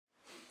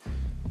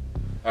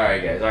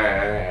Alright guys,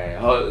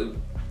 alright.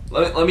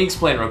 Let me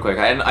explain real quick.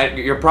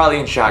 You're probably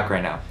in shock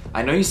right now.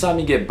 I know you saw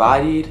me get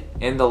bodied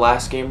in the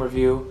last game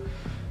review.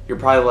 You're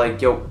probably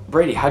like, yo,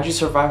 Brady, how'd you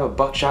survive a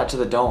buckshot to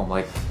the dome?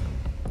 Like,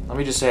 let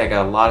me just say I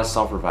got a lot of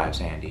self-revives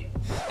handy.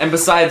 And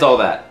besides all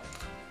that,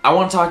 I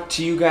want to talk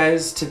to you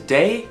guys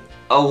today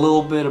a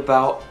little bit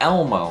about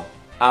Elmo.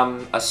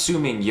 I'm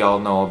assuming y'all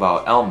know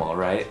about Elmo,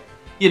 right?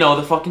 You know,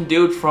 the fucking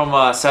dude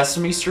from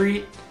Sesame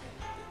Street?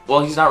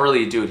 Well, he's not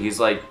really a dude. He's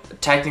like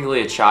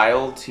technically a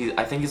child.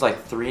 I think he's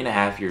like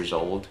 3.5 years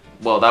old.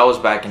 Well, that was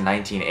back in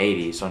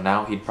 1980, so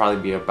now he'd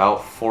probably be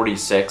about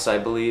 46, I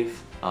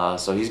believe.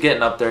 So he's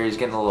getting up there. He's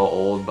getting a little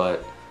old,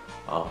 but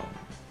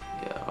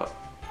yeah.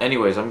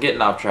 Anyways, I'm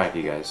getting off track,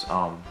 you guys.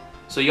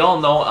 So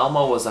y'all know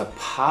Elmo was a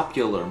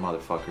popular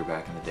motherfucker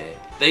back in the day.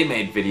 They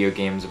made video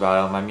games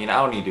about him. I mean, I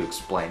don't need to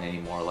explain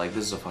anymore. Like,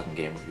 this is a fucking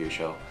game review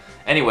show.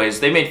 Anyways,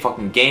 they made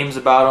fucking games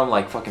about him,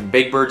 like fucking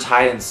Big Bird's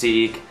Hide and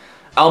Seek.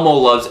 Elmo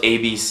loves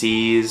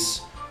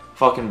ABCs.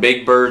 Fucking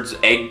Big Bird's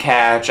Egg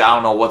Catch. I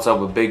don't know what's up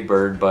with Big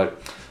Bird,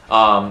 but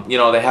you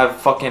know, they have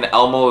fucking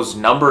Elmo's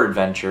Number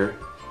Adventure.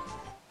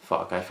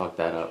 Fuck, I fucked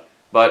that up.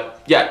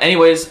 But yeah,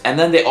 anyways, and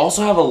then they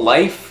also have a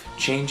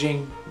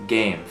life-changing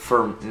game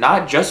for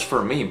not just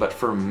for me, but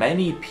for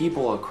many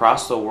people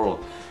across the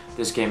world.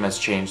 This game has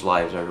changed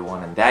lives,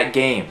 everyone, and that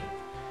game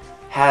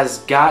has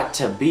got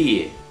to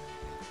be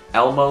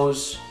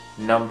Elmo's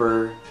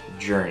Number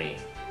Journey,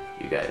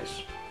 you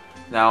guys.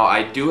 Now,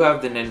 I do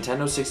have the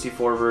Nintendo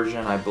 64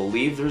 version. I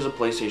believe there's a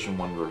PlayStation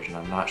 1 version.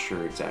 I'm not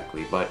sure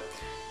exactly, but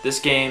this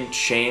game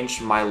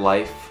changed my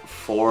life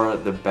for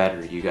the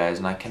better, you guys,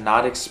 and I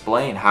cannot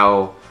explain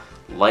how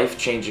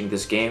life-changing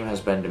this game has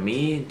been to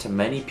me and to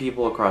many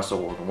people across the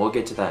world, and we'll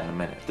get to that in a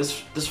minute.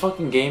 This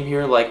fucking game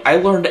here, like, I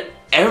learned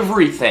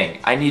everything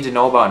I need to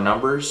know about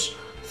numbers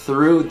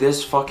through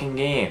this fucking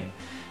game.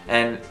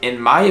 And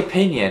in my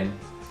opinion,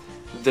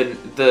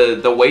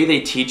 the way they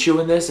teach you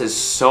in this is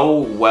so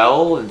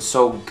well and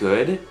so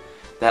good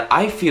that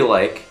I feel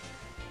like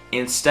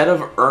instead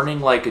of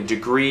earning like a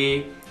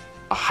degree,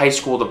 a high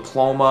school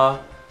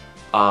diploma,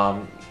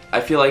 I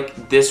feel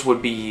like this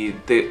would be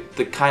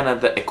the kind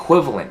of the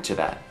equivalent to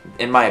that,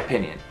 in my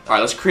opinion. All right,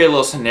 let's create a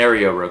little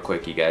scenario real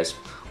quick, you guys.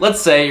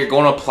 Let's say you're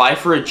going to apply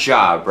for a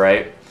job,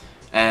 right?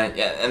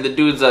 And the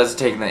dude that's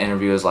taking the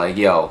interview is like,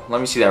 yo, let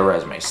me see that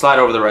resume. Slide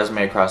over the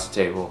resume across the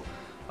table.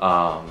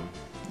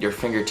 Your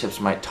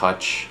fingertips might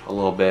touch a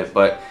little bit,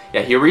 but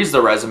yeah, he reads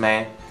the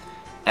resume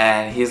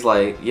and he's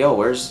like, yo,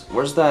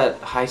 where's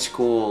that high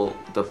school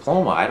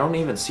diploma? I don't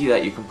even see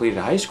that you completed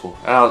high school.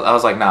 And I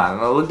was like,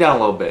 nah, look down a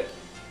little bit.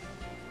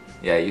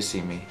 Yeah, you see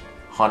me.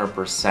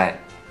 100%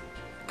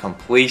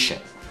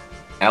 completion.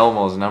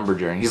 Elmo's Number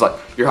Journey. He's like,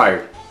 you're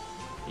hired.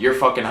 You're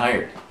fucking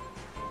hired.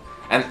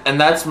 And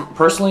that's,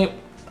 personally,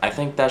 I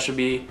think that should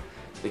be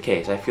the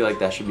case. I feel like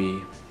that should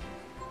be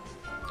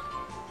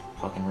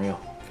fucking real.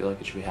 I feel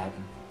like it should be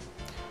happening.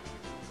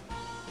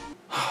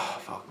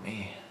 Fuck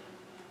me.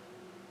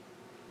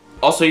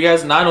 Also, you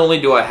guys, not only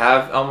do I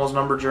have Elmo's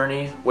Number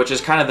Journey, which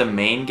is kind of the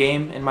main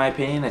game in my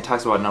opinion. It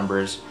talks about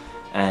numbers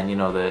and, you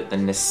know, the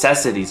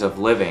necessities of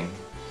living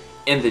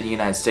in the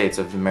United States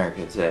of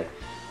America today.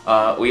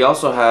 We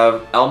also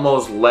have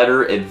Elmo's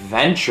Letter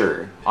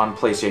Adventure on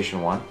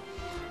PlayStation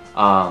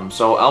 1.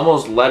 So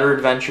Elmo's Letter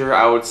Adventure,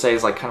 I would say,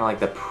 is like kind of like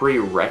the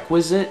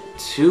prerequisite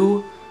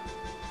to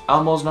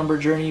Elmo's Number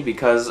Journey,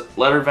 because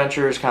Letter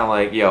Adventure is kind of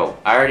like, yo,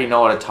 I already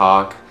know how to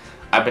talk.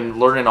 I've been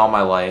learning all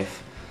my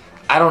life.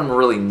 I don't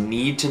really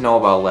need to know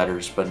about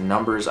letters, but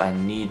numbers I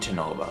need to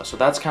know about. So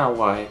that's kind of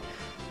why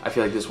I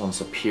feel like this one's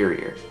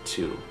superior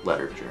to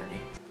Letter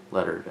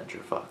Adventure,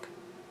 fuck.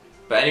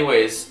 But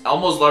anyways,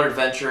 Elmo's Letter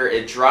Adventure,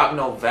 it dropped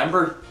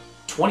November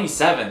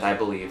 27th, I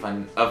believe,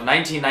 of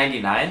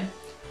 1999,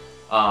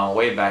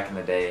 way back in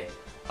the day.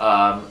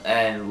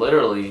 And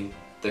literally,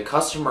 the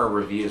customer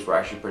reviews were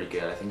actually pretty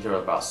good. I think they were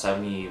about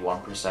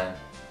 71%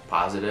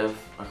 positive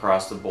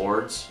across the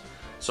boards.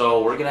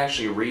 So we're gonna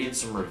actually read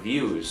some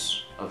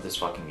reviews of this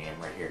fucking game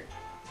right here.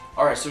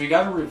 Alright, so we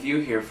got a review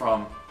here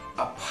from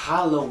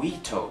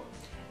Apaloito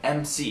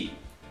MC.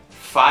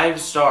 5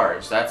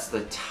 stars, that's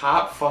the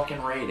top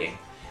fucking rating.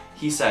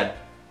 He said,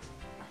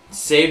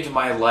 saved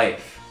my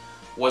life.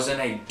 Was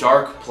in a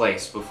dark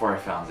place before I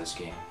found this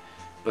game,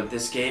 but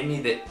this gave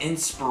me the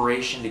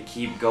inspiration to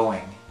keep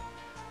going.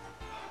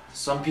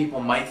 Some people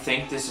might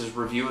think this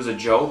review is a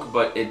joke,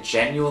 but it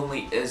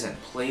genuinely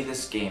isn't. Play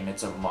this game,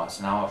 it's a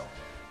must. Now,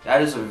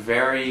 that is a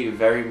very,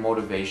 very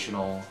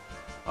motivational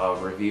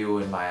review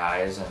in my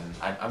eyes, and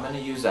I'm going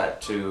to use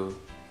that to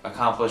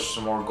accomplish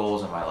some more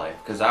goals in my life,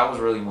 because that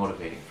was really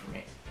motivating for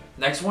me.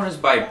 Next one is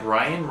by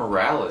Brian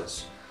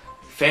Morales.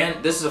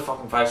 This is a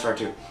fucking 5-star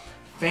too.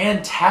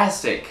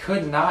 Fantastic.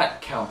 Could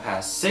not count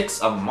past 6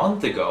 a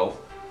month ago.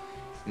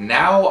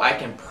 Now I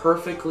can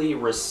perfectly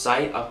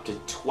recite up to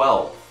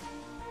 12.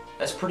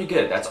 That's pretty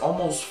good. That's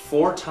almost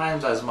 4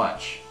 times as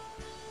much.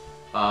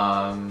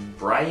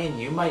 Brian,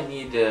 you might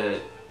need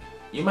to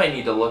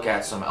look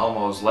at some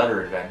Elmo's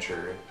Letter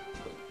Adventure.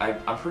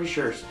 I'm pretty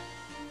sure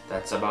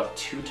that's about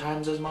 2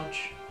 times as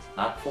much,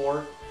 not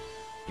 4.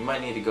 You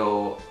might need to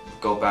go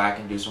back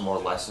and do some more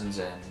lessons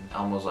in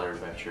Elmo's Light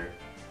Adventure,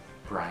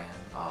 Brian.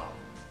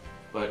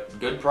 But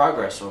good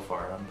progress so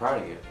far. I'm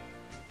proud of you.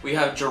 We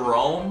have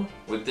Jerome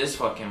with this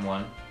fucking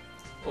one.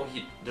 Well,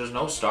 there's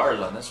no stars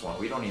on this one.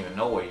 We don't even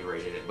know what he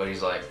rated it, but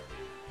he's like,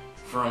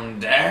 from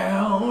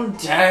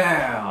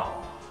downtown.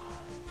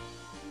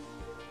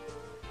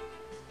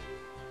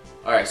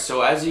 Alright,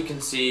 so as you can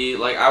see,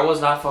 like, I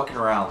was not fucking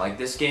around. Like,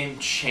 this game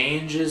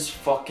changes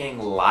fucking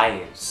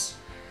lives.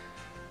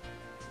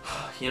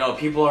 You know,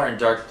 people are in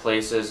dark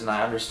places, and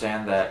I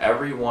understand that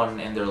everyone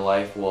in their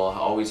life will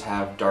always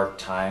have dark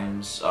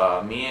times,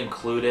 me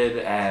included,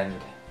 and,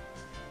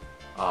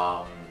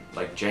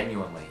 like,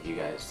 genuinely, you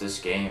guys, this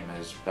game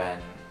has been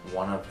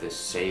one of the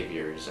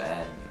saviors,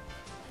 and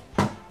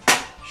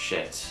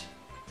shit.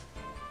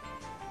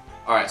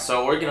 Alright,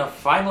 so we're gonna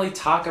finally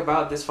talk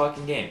about this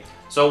fucking game.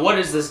 So what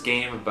is this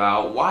game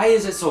about? Why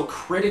is it so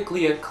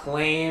critically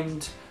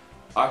acclaimed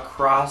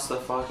across the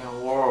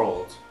fucking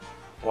world?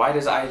 Why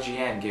does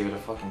IGN give it a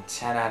fucking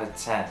 10 out of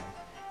 10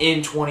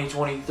 in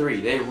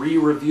 2023? They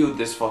re-reviewed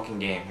this fucking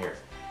game here.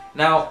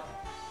 Now,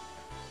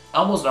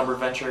 Elmo's Number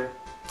Adventure,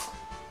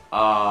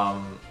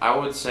 I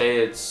would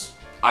say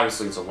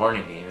obviously it's a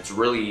learning game. It's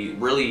really,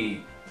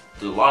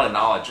 there's a lot of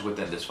knowledge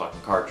within this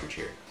fucking cartridge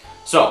here.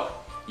 So,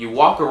 you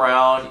walk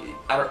around,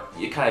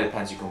 it kind of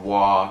depends, you can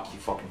walk, you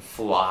fucking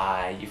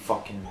fly, you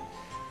fucking,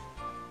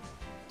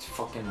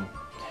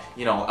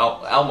 you know,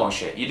 Elmo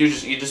shit. You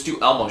just do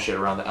Elmo shit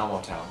around the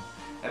Elmo town.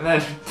 And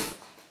then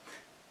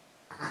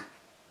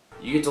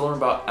you get to learn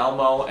about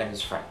Elmo and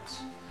his friends.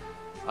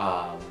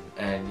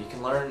 And you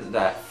can learn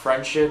that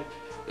friendship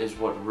is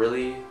what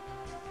really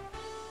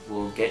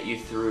will get you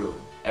through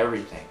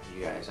everything,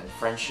 you guys. And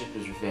friendship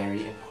is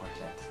very important.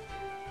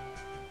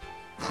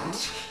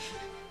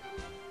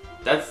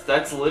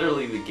 That's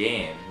literally the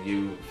game.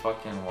 You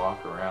fucking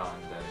walk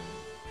around and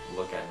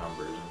look at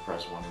numbers and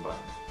press one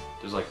button.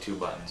 There's like 2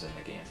 buttons in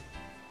the game.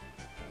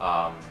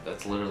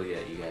 That's literally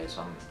it, you guys.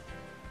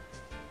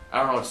 I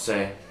don't know what to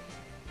say.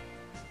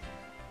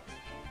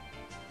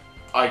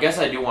 I guess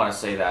I do want to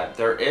say that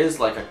there is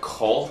like a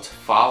cult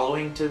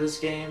following to this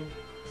game.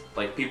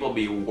 Like, people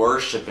be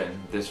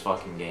worshipping this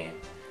fucking game.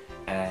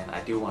 And I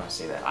do want to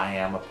say that I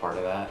am a part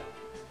of that.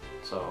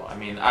 So, I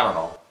mean, I don't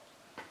know.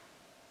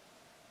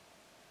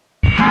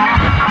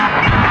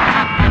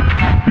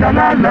 La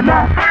la la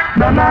la,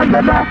 la la la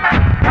la,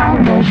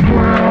 Elmo's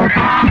world.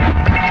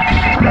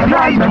 La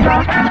la la la,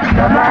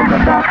 la la la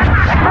la,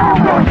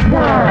 Elmo's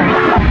world.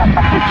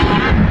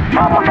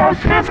 Elmo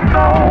lost his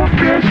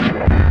goldfish,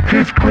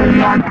 his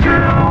clay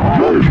until